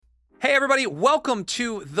Hey, everybody. Welcome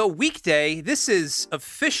to The Weekday. This is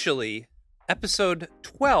officially episode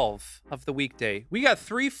 12 of The Weekday. We got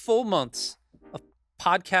 3 full months of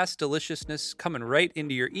podcast deliciousness coming right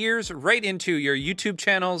into your ears, right into your YouTube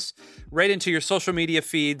channels, right into your social media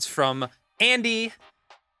feeds from Andy.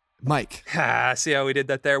 Mike. See how we did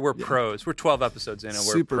that there? We're pros. We're 12 episodes in and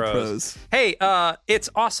we're Super pros. Hey, it's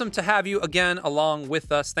awesome to have you again along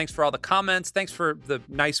with us. Thanks for all the comments. Thanks for the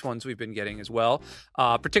nice ones we've been getting as well.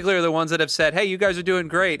 Particularly the ones that have said, hey, you guys are doing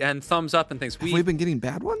great, and thumbs up and things. Have we been getting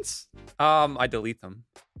bad ones? I delete them.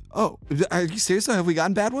 Oh, are you serious? Have we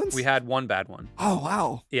gotten bad ones? We had one bad one. Oh,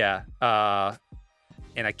 wow. Yeah.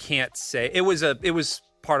 And I can't say. It was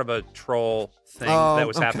part of a troll thing that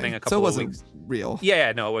was happening a couple of weeks. Real.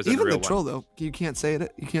 Yeah, no, it wasn't even a real the troll one. though. You can't say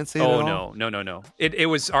it. You can't say it at all. No. It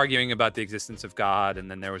was arguing about the existence of God, and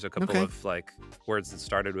then there was a couple of like words that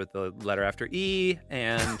started with the letter after E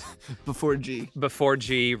and before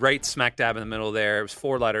G, right smack dab in the middle there. It was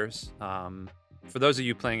 4 letters. For those of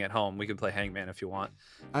you playing at home, we can play Hangman if you want.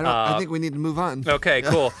 I think we need to move on. Okay,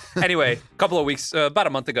 cool. Anyway, a couple of weeks, about a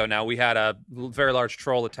month ago now, we had a very large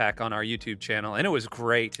troll attack on our YouTube channel, and it was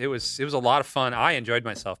great. It was a lot of fun. I enjoyed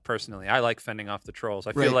myself personally. I like fending off the trolls.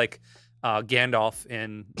 I feel like Gandalf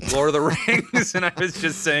in Lord of the Rings, and I was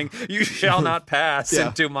just saying, "You shall not pass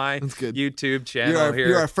into my YouTube channel."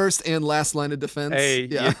 You're our first and last line of defense. Hey,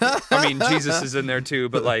 I mean, Jesus is in there too,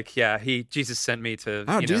 but Jesus sent me to.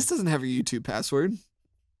 Jesus doesn't have your YouTube password.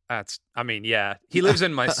 He lives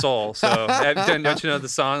in my soul. So don't you know the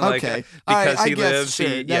song? Okay. Because I he guess, lives.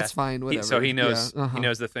 Sure. That's fine. Whatever. So he knows. He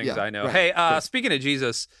knows the things I know. Right. Hey, speaking of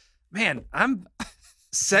Jesus, man, I'm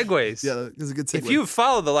segues. Yeah, it's a good segue. If you've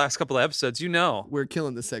followed the last couple of episodes, you know we're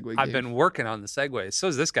killing the segue game. I've been working on the segues. So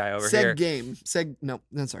is this guy over here. No,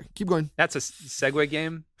 sorry. Keep going. That's a segue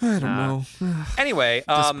game. I don't know. Anyway,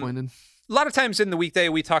 disappointed. A lot of times in the Weekday,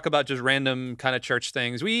 we talk about just random kind of church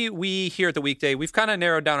things. We here at the Weekday, we've kind of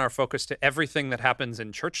narrowed down our focus to everything that happens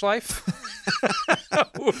in church life.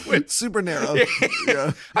 Super narrow.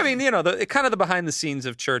 Yeah. I mean, kind of the behind the scenes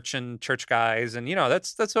of church and church guys, and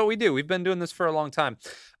that's what we do. We've been doing this for a long time.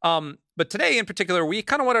 But today in particular, we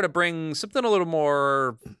kind of wanted to bring something a little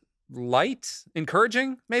more light,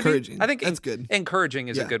 encouraging, maybe. Encouraging. I think that's good. Encouraging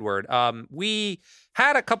is a good word. We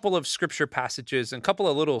had a couple of scripture passages and a couple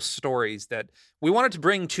of little stories that we wanted to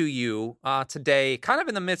bring to you today, kind of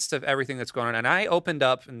in the midst of everything that's going on. And I opened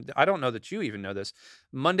up, and I don't know that you even know this,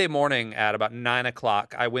 Monday morning at about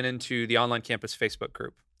 9:00, I went into the online campus Facebook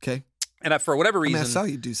group. Okay. And for whatever reason, I saw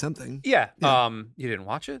you do something. Yeah. You didn't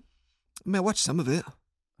watch it? I watched some of it.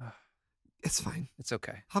 It's fine. It's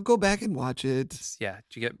okay. I'll go back and watch it.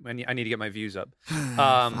 I need to get my views up.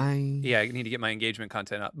 Fine. Yeah, I need to get my engagement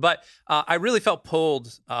content up. But I really felt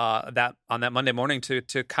pulled on that Monday morning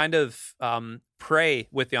to kind of pray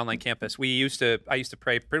with the online campus. I used to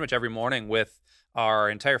pray pretty much every morning with our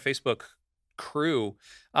entire Facebook crew,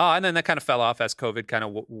 and then that kind of fell off as COVID kind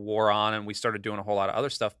of wore on, and we started doing a whole lot of other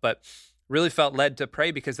stuff. But really felt led to pray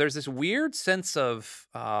because there's this weird sense of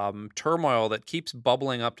turmoil that keeps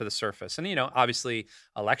bubbling up to the surface. And, obviously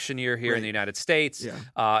election year here in the United States,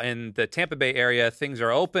 in the Tampa Bay area, things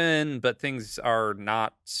are open, but things are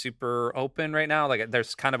not super open right now. Like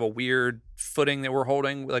there's kind of a weird footing that we're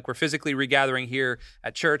holding, like we're physically regathering here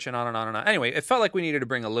at church and on and on and on. Anyway, it felt like we needed to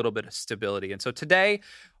bring a little bit of stability. And so today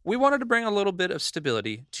we wanted to bring a little bit of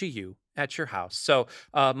stability to you at your house. So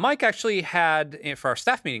Mike actually had, for our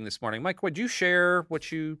staff meeting this morning, Mike, would you share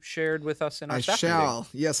what you shared with us in our staff meeting? I shall.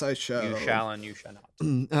 Yes, I shall. You shall and you shall not.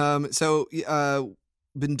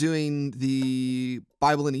 Been doing the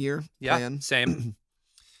Bible in a year plan. Yeah, same.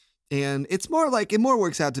 And it's more like, it more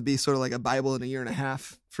works out to be sort of like a Bible in a year and a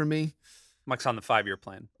half for me. Mike's on the 5-year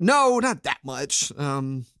plan. No, not that much.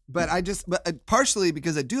 But partially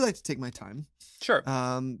because I do like to take my time. Sure.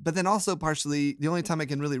 But then also partially the only time I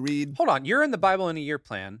can really read. Hold on. You're in the Bible in a year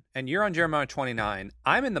plan, and you're on Jeremiah 29.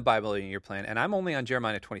 I'm in the Bible in a year plan, and I'm only on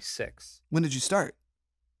Jeremiah 26. When did you start?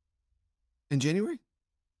 In January?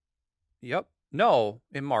 Yep. No,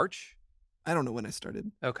 in March. I don't know when I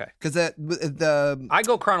started. Okay. Because I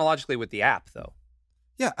go chronologically with the app, though.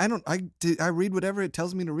 Yeah, I read whatever it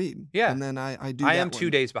tells me to read. Yeah. And then I do I that am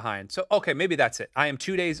 2 days behind. So, okay, maybe that's it. I am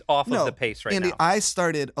 2 days off of the pace right Andy, now. I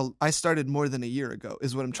started more than a year ago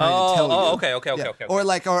is what I'm trying to tell you. Okay. Or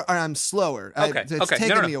I'm slower. Okay. It's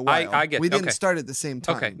taken me a while. I get it. We didn't start at the same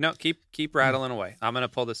time. Okay, no, keep rattling away. I'm going to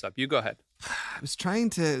pull this up. You go ahead. I was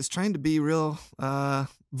trying to be real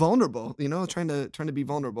vulnerable, trying to be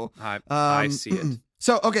vulnerable. I see it.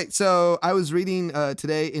 So I was reading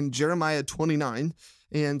today in Jeremiah 29.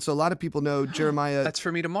 And so a lot of people know Jeremiah. That's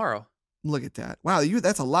for me tomorrow. Look at that. Wow,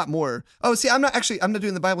 that's a lot more. Oh, see, I'm not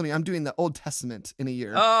doing the Bible anymore. I'm doing the Old Testament in a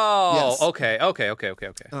year. Oh, Yes. okay. Okay.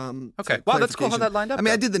 Wow, that's cool how that lined up. I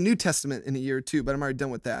mean, I did the New Testament in a year too, but I'm already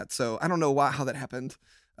done with that. So I don't know how that happened.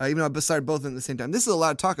 Even though I started both at the same time. This is a lot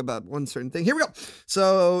of talk about one certain thing. Here we go.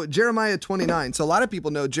 So Jeremiah 29. So a lot of people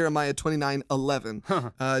know Jeremiah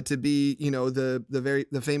 29:11 to be,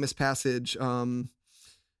 the famous passage. I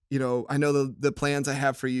know the plans I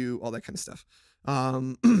have for you, all that kind of stuff.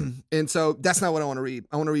 And so that's not what I want to read.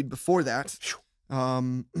 I want to read before that.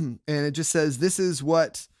 And it just says, this is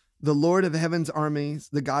what the Lord of heaven's armies,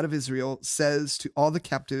 the God of Israel, says to all the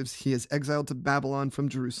captives he has exiled to Babylon from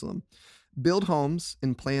Jerusalem. Build homes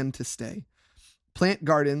and plan to stay. Plant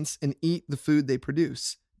gardens and eat the food they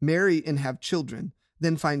produce. Marry and have children.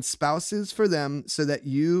 Then find spouses for them so that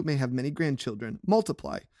you may have many grandchildren.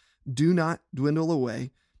 Multiply. Do not dwindle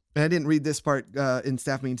away. And I didn't read this part in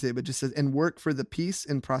staff meeting today, but just says, and work for the peace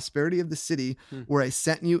and prosperity of the city where I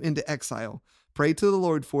sent you into exile. Pray to the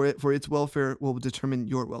Lord for it, for its welfare will determine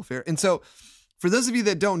your welfare. And so for those of you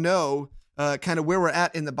that don't know kind of where we're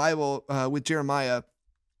at in the Bible with Jeremiah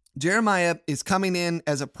is coming in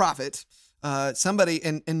as a prophet, somebody,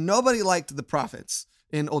 and nobody liked the prophets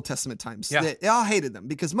in Old Testament times. Yeah. They all hated them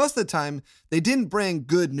because most of the time they didn't bring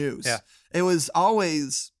good news. Yeah. It was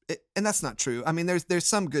always, and that's not true. I mean, there's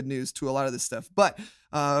some good news to a lot of this stuff, but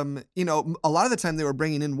a lot of the time they were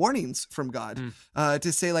bringing in warnings from God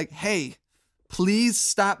to say like, hey, please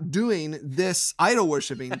stop doing this idol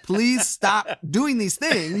worshiping. Please stop doing these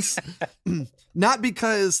things. Not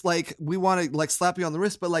because like we want to like slap you on the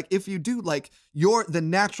wrist, but like if you do, like the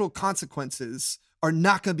natural consequences are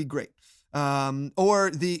not going to be great. Or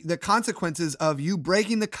the consequences of you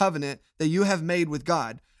breaking the covenant that you have made with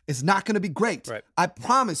God is not going to be great. Right. I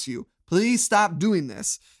promise you. Please stop doing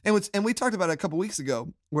this. And we talked about it a couple weeks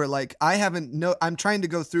ago where like I'm trying to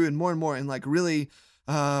go through and more and like really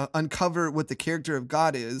uncover what the character of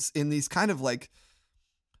God is in these kind of like,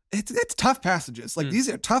 it's tough passages. Like these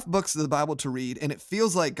are tough books of the Bible to read. And it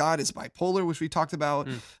feels like God is bipolar, which we talked about.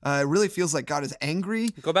 It really feels like God is angry.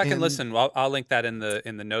 Go back and listen. I'll link that in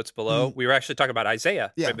the notes below. We were actually talking about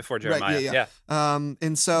Isaiah right before Jeremiah. Right,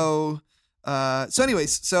 and so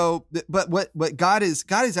but what God is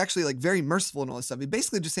actually like very merciful and all this stuff. He's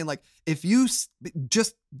basically just saying like, if you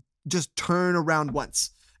just turn around once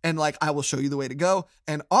and like, I will show you the way to go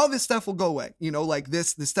and all this stuff will go away, like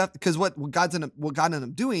this stuff, because what God ended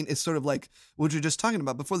up doing is sort of like what you're just talking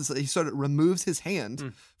about before this. He sort of removes his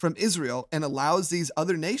hand from Israel and allows these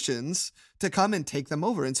other nations to come and take them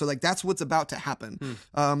over. And so like, that's what's about to happen.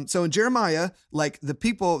 So in Jeremiah, like the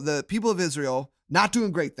people of Israel, not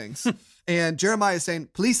doing great things. And Jeremiah is saying,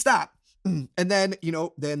 please stop. And then,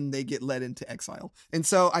 then they get led into exile. And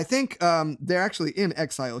so I think they're actually in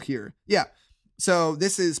exile here. Yeah. So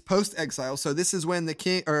this is post-exile. So this is when the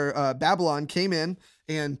king or Babylon came in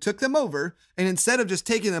and took them over. And instead of just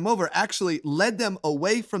taking them over, actually led them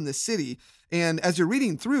away from the city. And as you're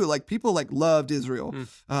reading through, like people like loved Israel.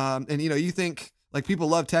 And, you think, like people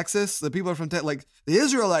love Texas. The people are from Texas, like the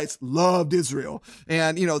Israelites loved Israel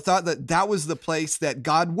and, thought that was the place that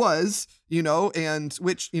God was, and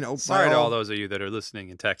which, sorry to all those of you that are listening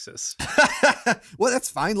in Texas. Well, that's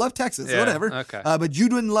fine. Love Texas, whatever. Okay. But you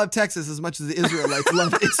didn't love Texas as much as the Israelites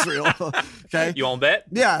loved Israel. Okay. You won't bet?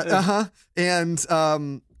 Yeah. And,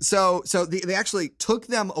 so they actually took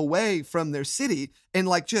them away from their city and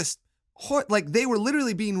like just, like they were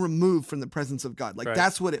literally being removed from the presence of God. Like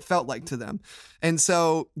that's what it felt like to them. And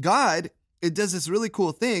so God, it does this really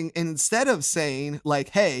cool thing. And instead of saying like,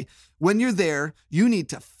 hey, when you're there, you need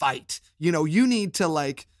to fight, you need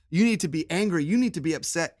to be angry. You need to be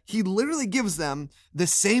upset. He literally gives them the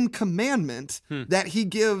same commandment that he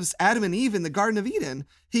gives Adam and Eve in the Garden of Eden.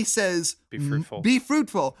 He says, be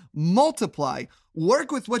fruitful, multiply,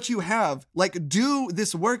 work with what you have, like do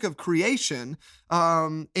this work of creation.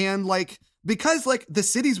 And like, because like the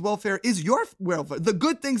city's welfare is your welfare, the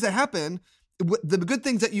good things that happen, the good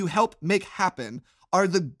things that you help make happen are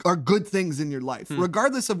good things in your life,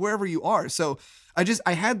 regardless of wherever you are. So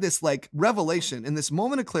I had this like revelation and this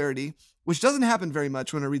moment of clarity, which doesn't happen very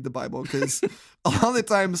much when I read the Bible, because a lot of the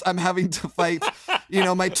times I'm having to fight,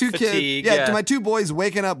 my two kids, my two boys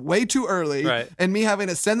waking up way too early and me having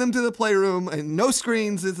to send them to the playroom and no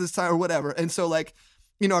screens at this time or whatever. And so like,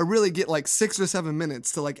 I really get like 6 or 7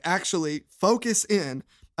 minutes to like actually focus in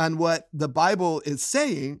on what the Bible is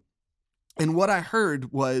saying. And what I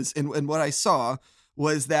heard was, and what I saw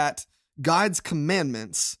was that God's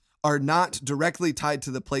commandments are not directly tied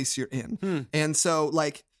to the place you're in. And so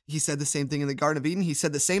like, he said the same thing in the Garden of Eden. He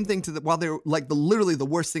said the same thing while they were like literally the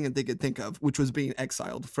worst thing that they could think of, which was being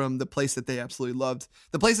exiled from the place that they absolutely loved,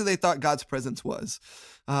 the place that they thought God's presence was.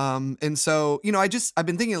 And so, I've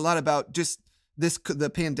been thinking a lot about just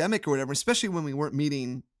the pandemic or whatever, especially when we weren't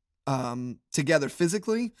meeting together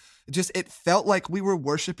physically. It felt like we were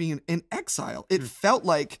worshiping in exile. It felt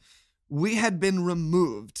like we had been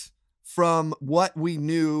removed from where we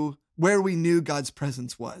knew God's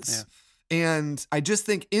presence was. Yeah. And I just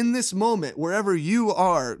think in this moment, wherever you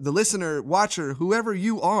are, the listener, watcher, whoever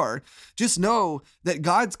you are, just know that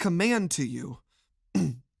God's command to you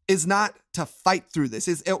is not to fight through this.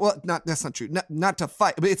 That's not true. Not to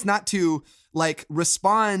fight, but it's not to like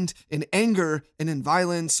respond in anger and in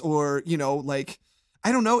violence or,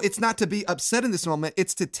 I don't know. It's not to be upset in this moment.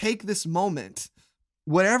 It's to take this moment,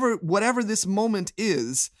 whatever this moment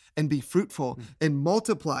is, and be fruitful and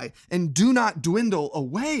multiply and do not dwindle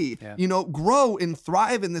away, grow and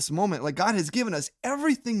thrive in this moment. Like God has given us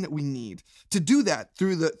everything that we need to do that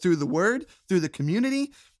through the word, through the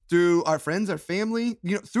community, through our friends, our family,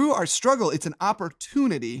 through our struggle. It's an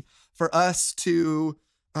opportunity for us to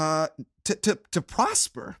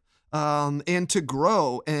prosper, and to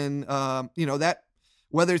grow. And, that,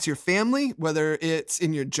 whether it's your family, whether it's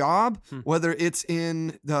in your job, whether it's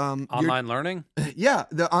in online learning. Yeah,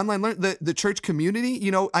 the online the church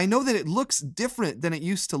community. I know that it looks different than it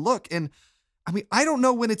used to look. And I mean, I don't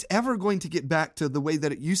know when it's ever going to get back to the way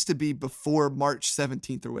that it used to be before March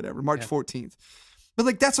 17th or whatever, March 14th. But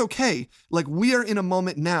like, that's okay. Like we are in a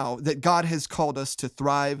moment now that God has called us to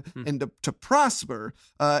thrive and to prosper,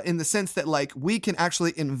 in the sense that like we can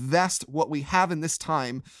actually invest what we have in this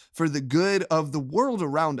time for the good of the world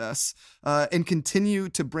around us, and continue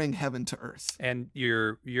to bring heaven to earth. And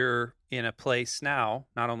you're in a place now,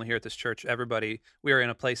 not only here at this church, everybody, we are in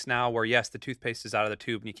a place now where yes, the toothpaste is out of the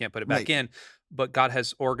tube and you can't put it back in. But God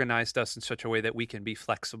has organized us in such a way that we can be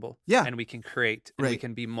flexible, and we can create, and we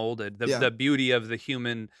can be molded. The beauty of the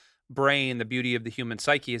human brain, the beauty of the human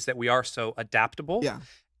psyche is that we are so adaptable,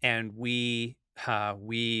 and we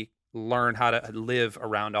learn how to live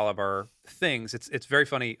around all of our things. It's very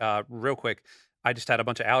funny. Real quick, I just had a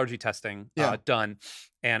bunch of allergy testing done,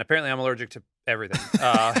 and apparently I'm allergic to everything,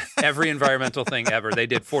 every environmental thing ever. They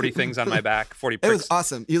did 40 things on my back, 40 pricks. It was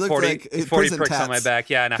awesome. You looked 40 pricks on my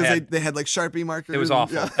back. Yeah. And they had like Sharpie markers. It was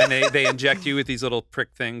awful. Yeah. And they inject you with these little prick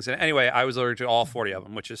things. And anyway, I was allergic to all 40 of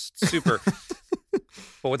them, which is super.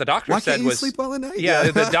 But what the doctor said can't you sleep well at night?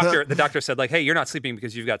 Yeah, the doctor said like, hey, you're not sleeping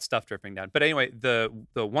because you've got stuff dripping down. But anyway, the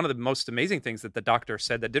one of the most amazing things that the doctor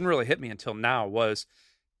said that didn't really hit me until now was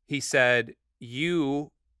he said,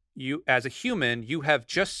 you as a human, you have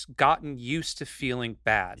just gotten used to feeling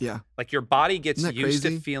bad. Yeah. Like your body gets used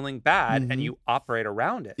to feeling bad, and you operate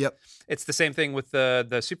around it. Yep. It's the same thing with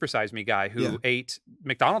the Super Size Me guy who ate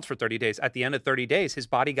McDonald's for 30 days. At the end of 30 days, his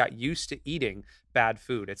body got used to eating bad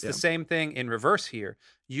food. It's the same thing in reverse here.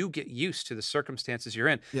 You get used to the circumstances you're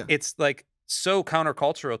in. Yeah. It's like so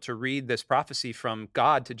countercultural to read this prophecy from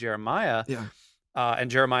God to Jeremiah,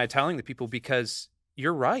 and Jeremiah telling the people, because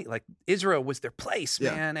you're right. Like Israel was their place,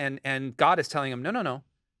 man. And God is telling them, no.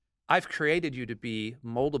 I've created you to be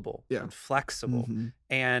moldable and flexible.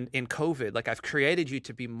 And in COVID, like I've created you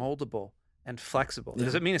to be moldable and flexible.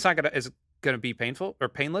 Does it mean it's gonna be painful or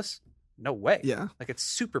painless? No way. Yeah. Like it's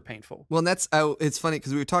super painful. Well, and it's funny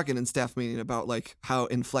because we were talking in staff meeting about like how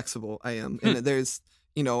inflexible I am. And there's,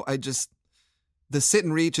 the sit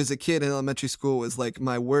and reach as a kid in elementary school was like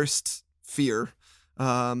my worst fear.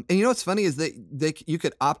 And what's funny is you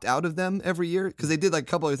could opt out of them every year because they did like a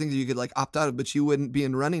couple other things that you could like opt out of, but you wouldn't be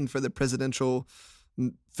in running for the presidential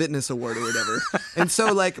fitness award or whatever. And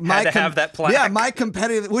so like have that plaque. Yeah, my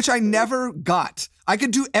competitive, which I never got. I could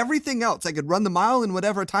do everything else. I could run the mile in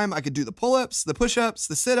whatever time. I could do the pull-ups, the push-ups,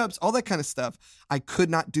 the sit-ups, all that kind of stuff. I could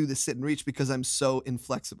not do the sit and reach because I'm so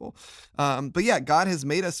inflexible. But yeah, God has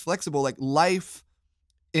made us flexible. Like life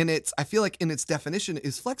I feel like in its definition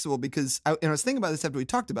is flexible because I was thinking about this after we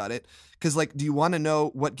talked about it. Because like, do you want to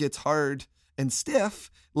know what gets hard and stiff?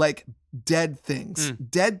 Like dead things.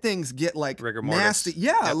 Dead things get like nasty.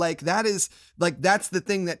 Yeah, like that is like that's the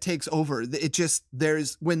thing that takes over. It just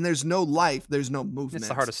when there's no life, there's no movement. It's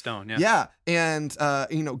the heart of stone. Yeah. Yeah,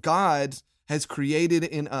 and God has created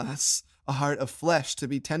in us a heart of flesh to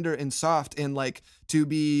be tender and soft and like to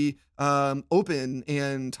be open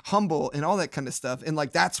and humble and all that kind of stuff. And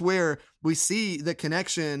like that's where we see the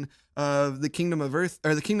connection of the kingdom of earth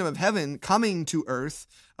or the kingdom of heaven coming to earth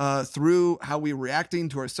through how we're reacting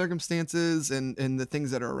to our circumstances and the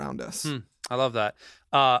things that are around us. I love that.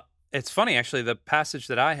 It's funny actually, the passage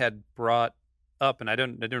that I had brought up, and I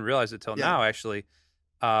didn't realize it till now actually.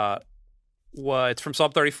 it's from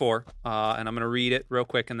Psalm 34, and I'm going to read it real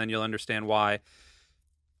quick, and then you'll understand why.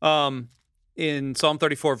 In Psalm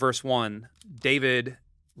 34, verse 1, David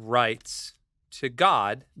writes to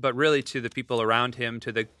God, but really to the people around him,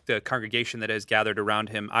 to the congregation that has gathered around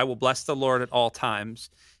him, I will bless the Lord at all times.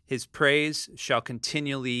 His praise shall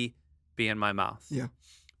continually be in my mouth. Yeah.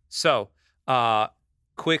 So,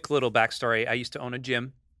 quick little backstory. I used to own a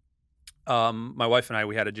gym. My wife and I,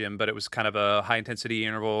 we had a gym, but it was kind of a high-intensity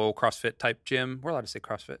interval CrossFit type gym. We're allowed to say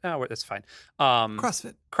CrossFit. No, that's fine.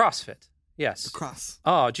 CrossFit. Yes. The cross.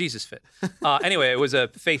 Oh, Jesus fit. Anyway, it was a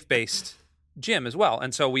faith-based gym as well.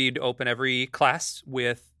 And so we'd open every class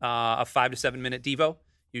with a 5 to 7 minute Devo,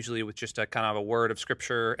 usually with just a kind of a word of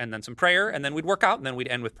scripture and then some prayer. And then we'd work out and then we'd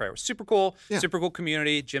end with prayer. It was super cool, super cool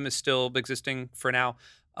community. Gym is still existing for now,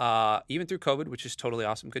 even through COVID, which is totally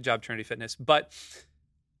awesome. Good job, Trinity Fitness. But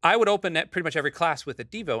I would open pretty much every class with a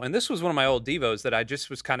Devo. And this was one of my old Devos that I just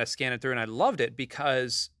was kind of scanning through and I loved it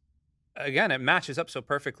because, again, it matches up so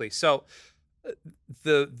perfectly. So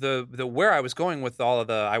the where I was going with all of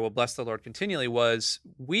the I will bless the Lord continually was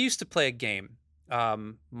we used to play a game.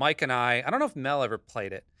 Mike and I don't know if Mel ever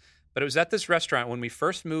played it, but it was at this restaurant when we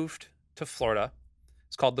first moved to Florida.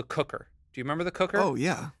 It's called The Cooker. Do you remember The Cooker? Oh,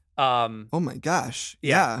 yeah. Oh, my gosh.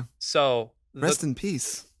 Yeah. So rest in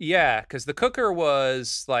peace. Yeah, because The Cooker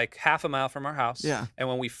was like half a mile from our house. Yeah. And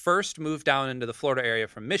when we first moved down into the Florida area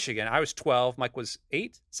from Michigan, I was 12. Mike was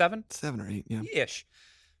 8, 7? 7 or 8, yeah. Ish.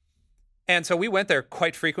 And so we went there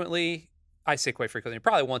quite frequently. I say quite frequently,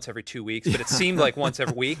 probably once every 2 weeks, but it seemed like once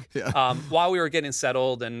every week while we were getting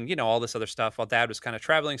settled and, all this other stuff while Dad was kind of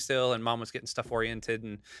traveling still and Mom was getting stuff oriented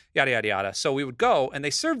and yada, yada, yada. So we would go and they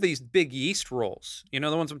served these big yeast rolls. You know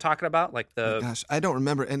the ones I'm talking about? Like oh gosh, I don't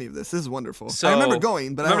remember any of this. This is wonderful. So, I remember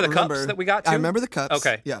going, but I don't remember. Remember the cups that we got to? I remember the cups.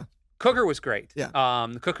 Okay. Yeah. Cooker was great. Yeah.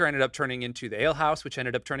 The Cooker ended up turning into the Ale House, which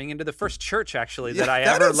ended up turning into the first church, actually, that I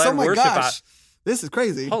ever led worship at. This is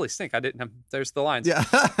crazy. Holy stink. I didn't have, there's the lines. Yeah.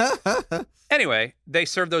 Anyway, they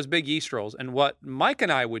served those big yeast rolls. And what Mike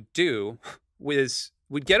and I would do was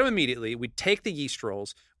we'd get them immediately. We'd take the yeast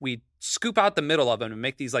rolls. We'd scoop out the middle of them and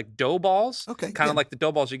make these like dough balls. Okay. Kind of like the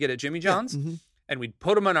dough balls you get at Jimmy John's. Yeah. Mm-hmm. And we'd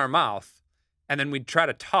put them in our mouth. And then we'd try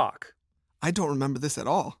to talk. I don't remember this at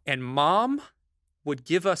all. And Mom would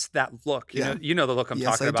give us that look. You know the look I'm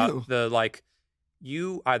talking about. Do. The like,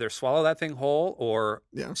 you either swallow that thing whole or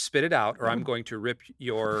spit it out, or I'm going to rip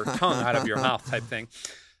your tongue out of your mouth type thing.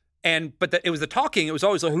 But it was the talking. It was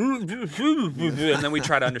always like, and then we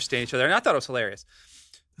try to understand each other. And I thought it was hilarious.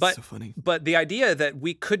 That's so funny. But the idea that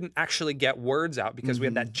we couldn't actually get words out because we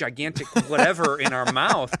had that gigantic whatever in our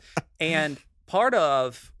mouth. And part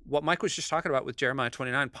of what Mike was just talking about with Jeremiah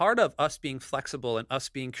 29, part of us being flexible and us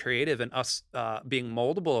being creative and us being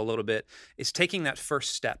moldable a little bit is taking that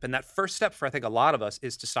first step. And that first step for, I think, a lot of us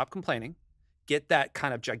is to stop complaining, get that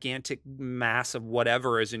kind of gigantic mass of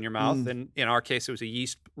whatever is in your mouth. And in our case, it was a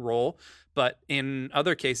yeast roll. But in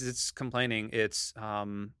other cases, it's complaining. It's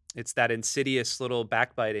that insidious little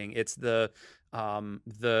backbiting. It's the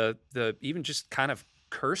even just kind of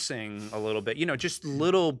cursing a little bit, just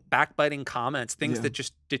little backbiting comments, things that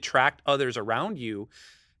just detract others around you.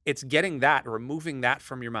 It's getting that, removing that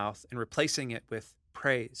from your mouth and replacing it with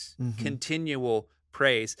praise, continual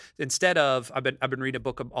praise. Instead of, I've been reading a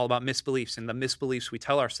book all about misbeliefs and the misbeliefs we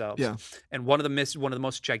tell ourselves. Yeah. And one of the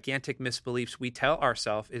most gigantic misbeliefs we tell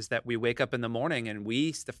ourselves is that we wake up in the morning and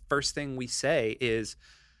the first thing we say is,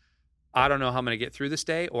 I don't know how I'm going to get through this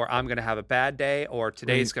day, or I'm going to have a bad day, or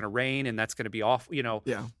today's going to rain and that's going to be awful.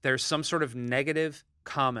 There's some sort of negative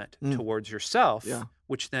comment towards yourself,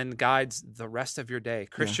 which then guides the rest of your day.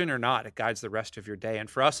 Christian or not, it guides the rest of your day. And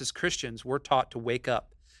for us as Christians, we're taught to wake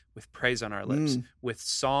up with praise on our lips, with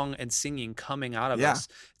song and singing coming out of us.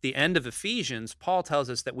 At the end of Ephesians, Paul tells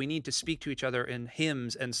us that we need to speak to each other in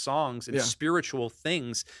hymns and songs and spiritual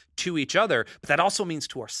things to each other, but that also means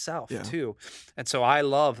to ourselves too. And so I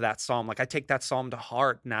love that psalm. Like I take that psalm to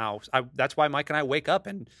heart now. That's why Mike and I wake up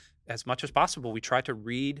and as much as possible, we try to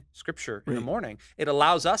read scripture in the morning. It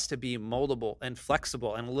allows us to be moldable and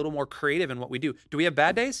flexible and a little more creative in what we do. Do we have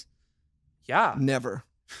bad days? Yeah. Never.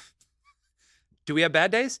 Do we have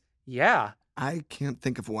bad days? Yeah. I can't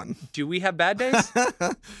think of one. Do we have bad days? Are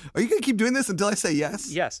you going to keep doing this until I say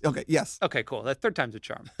yes? Yes. Okay, yes. Okay, cool. That third time's a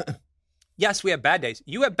charm. Yes, we have bad days.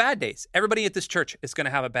 You have bad days. Everybody at this church is going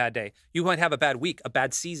to have a bad day. You might have a bad week, a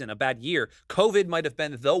bad season, a bad year. COVID might have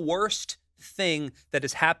been the worst thing that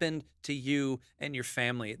has happened to you and your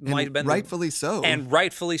family. It might have been rightfully so. And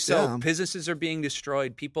rightfully so. Yeah. Businesses are being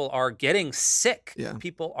destroyed. People are getting sick. Yeah.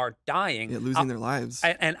 People are dying. Losing their lives.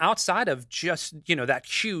 And outside of just, that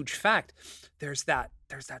huge fact, there's that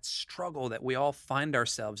there's that struggle that we all find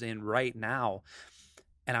ourselves in right now.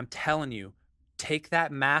 And I'm telling you, take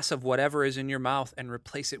that mass of whatever is in your mouth and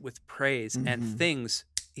replace it with praise, and things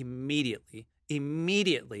immediately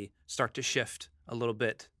start to shift a little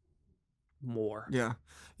bit more. Yeah.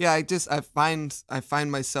 Yeah, I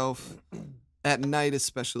find myself at night,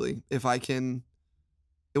 especially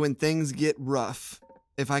when things get rough,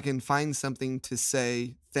 if I can find something to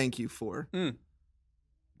say thank you for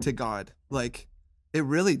to God, like it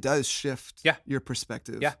really does shift your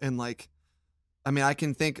perspective. Yeah. And like, I mean, I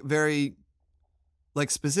can think very like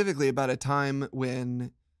specifically about a time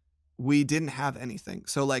when we didn't have anything.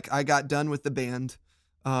 So like I got done with the band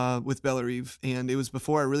with Bellarive, and it was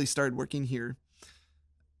before I really started working here.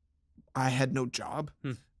 I had no job.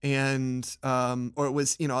 And or it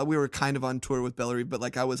was, we were kind of on tour with Bellarive, but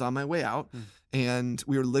like I was on my way out, and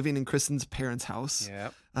we were living in Kristen's parents' house.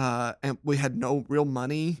 And we had no real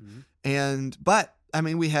money. But I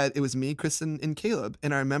mean, it was me, Kristen, and Caleb.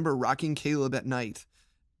 And I remember rocking Caleb at night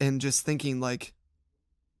and just thinking like,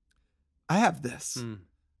 I have this.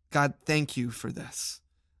 God, thank you for this.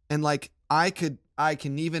 And like, I can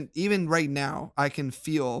even right now, I can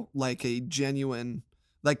feel like a genuine,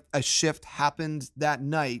 like a shift happened that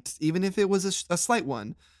night, even if it was a slight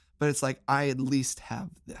one, but it's like, I at least have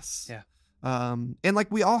this. Yeah. And like,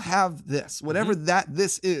 we all have this, whatever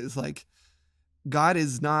this is. Like, God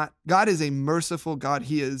is a merciful God.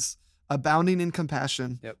 He is abounding in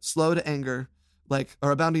compassion, slow to anger,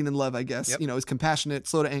 or abounding in love, I guess, is compassionate,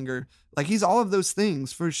 slow to anger. Like, he's all of those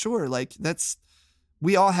things for sure. Like,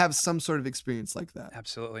 we all have some sort of experience like that.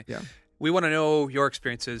 Absolutely. Yeah. We want to know your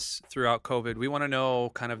experiences throughout COVID. We want to know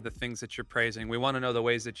kind of the things that you're praising. We want to know the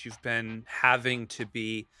ways that you've been having to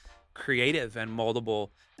be creative and moldable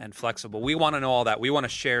and flexible. We want to know all that. We want to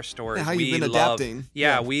share stories. Yeah, how you've been adapting.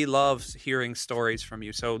 Yeah, we love hearing stories from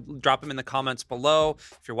you. So drop them in the comments below.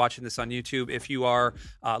 If you're watching this on YouTube, if you are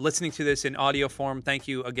listening to this in audio form, thank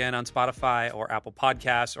you again on Spotify or Apple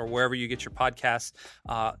Podcasts or wherever you get your podcasts.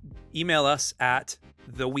 Email us at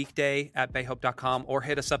theweekday@bayhope.com or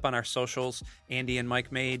hit us up on our socials, Andy and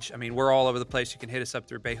Mike Mage. I mean, we're all over the place. You can hit us up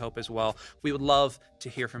through Bayhope as well. We would love to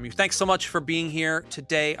hear from you. Thanks so much for being here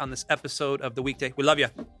today on this episode of The Weekday. We love you.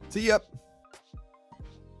 See ya.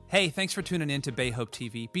 Hey, thanks for tuning in to Bayhope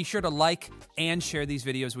TV. Be sure to like and share these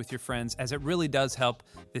videos with your friends, as it really does help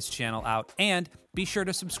this channel out. And be sure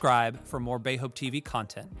to subscribe for more Bayhope TV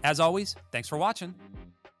content. As always, thanks for watching.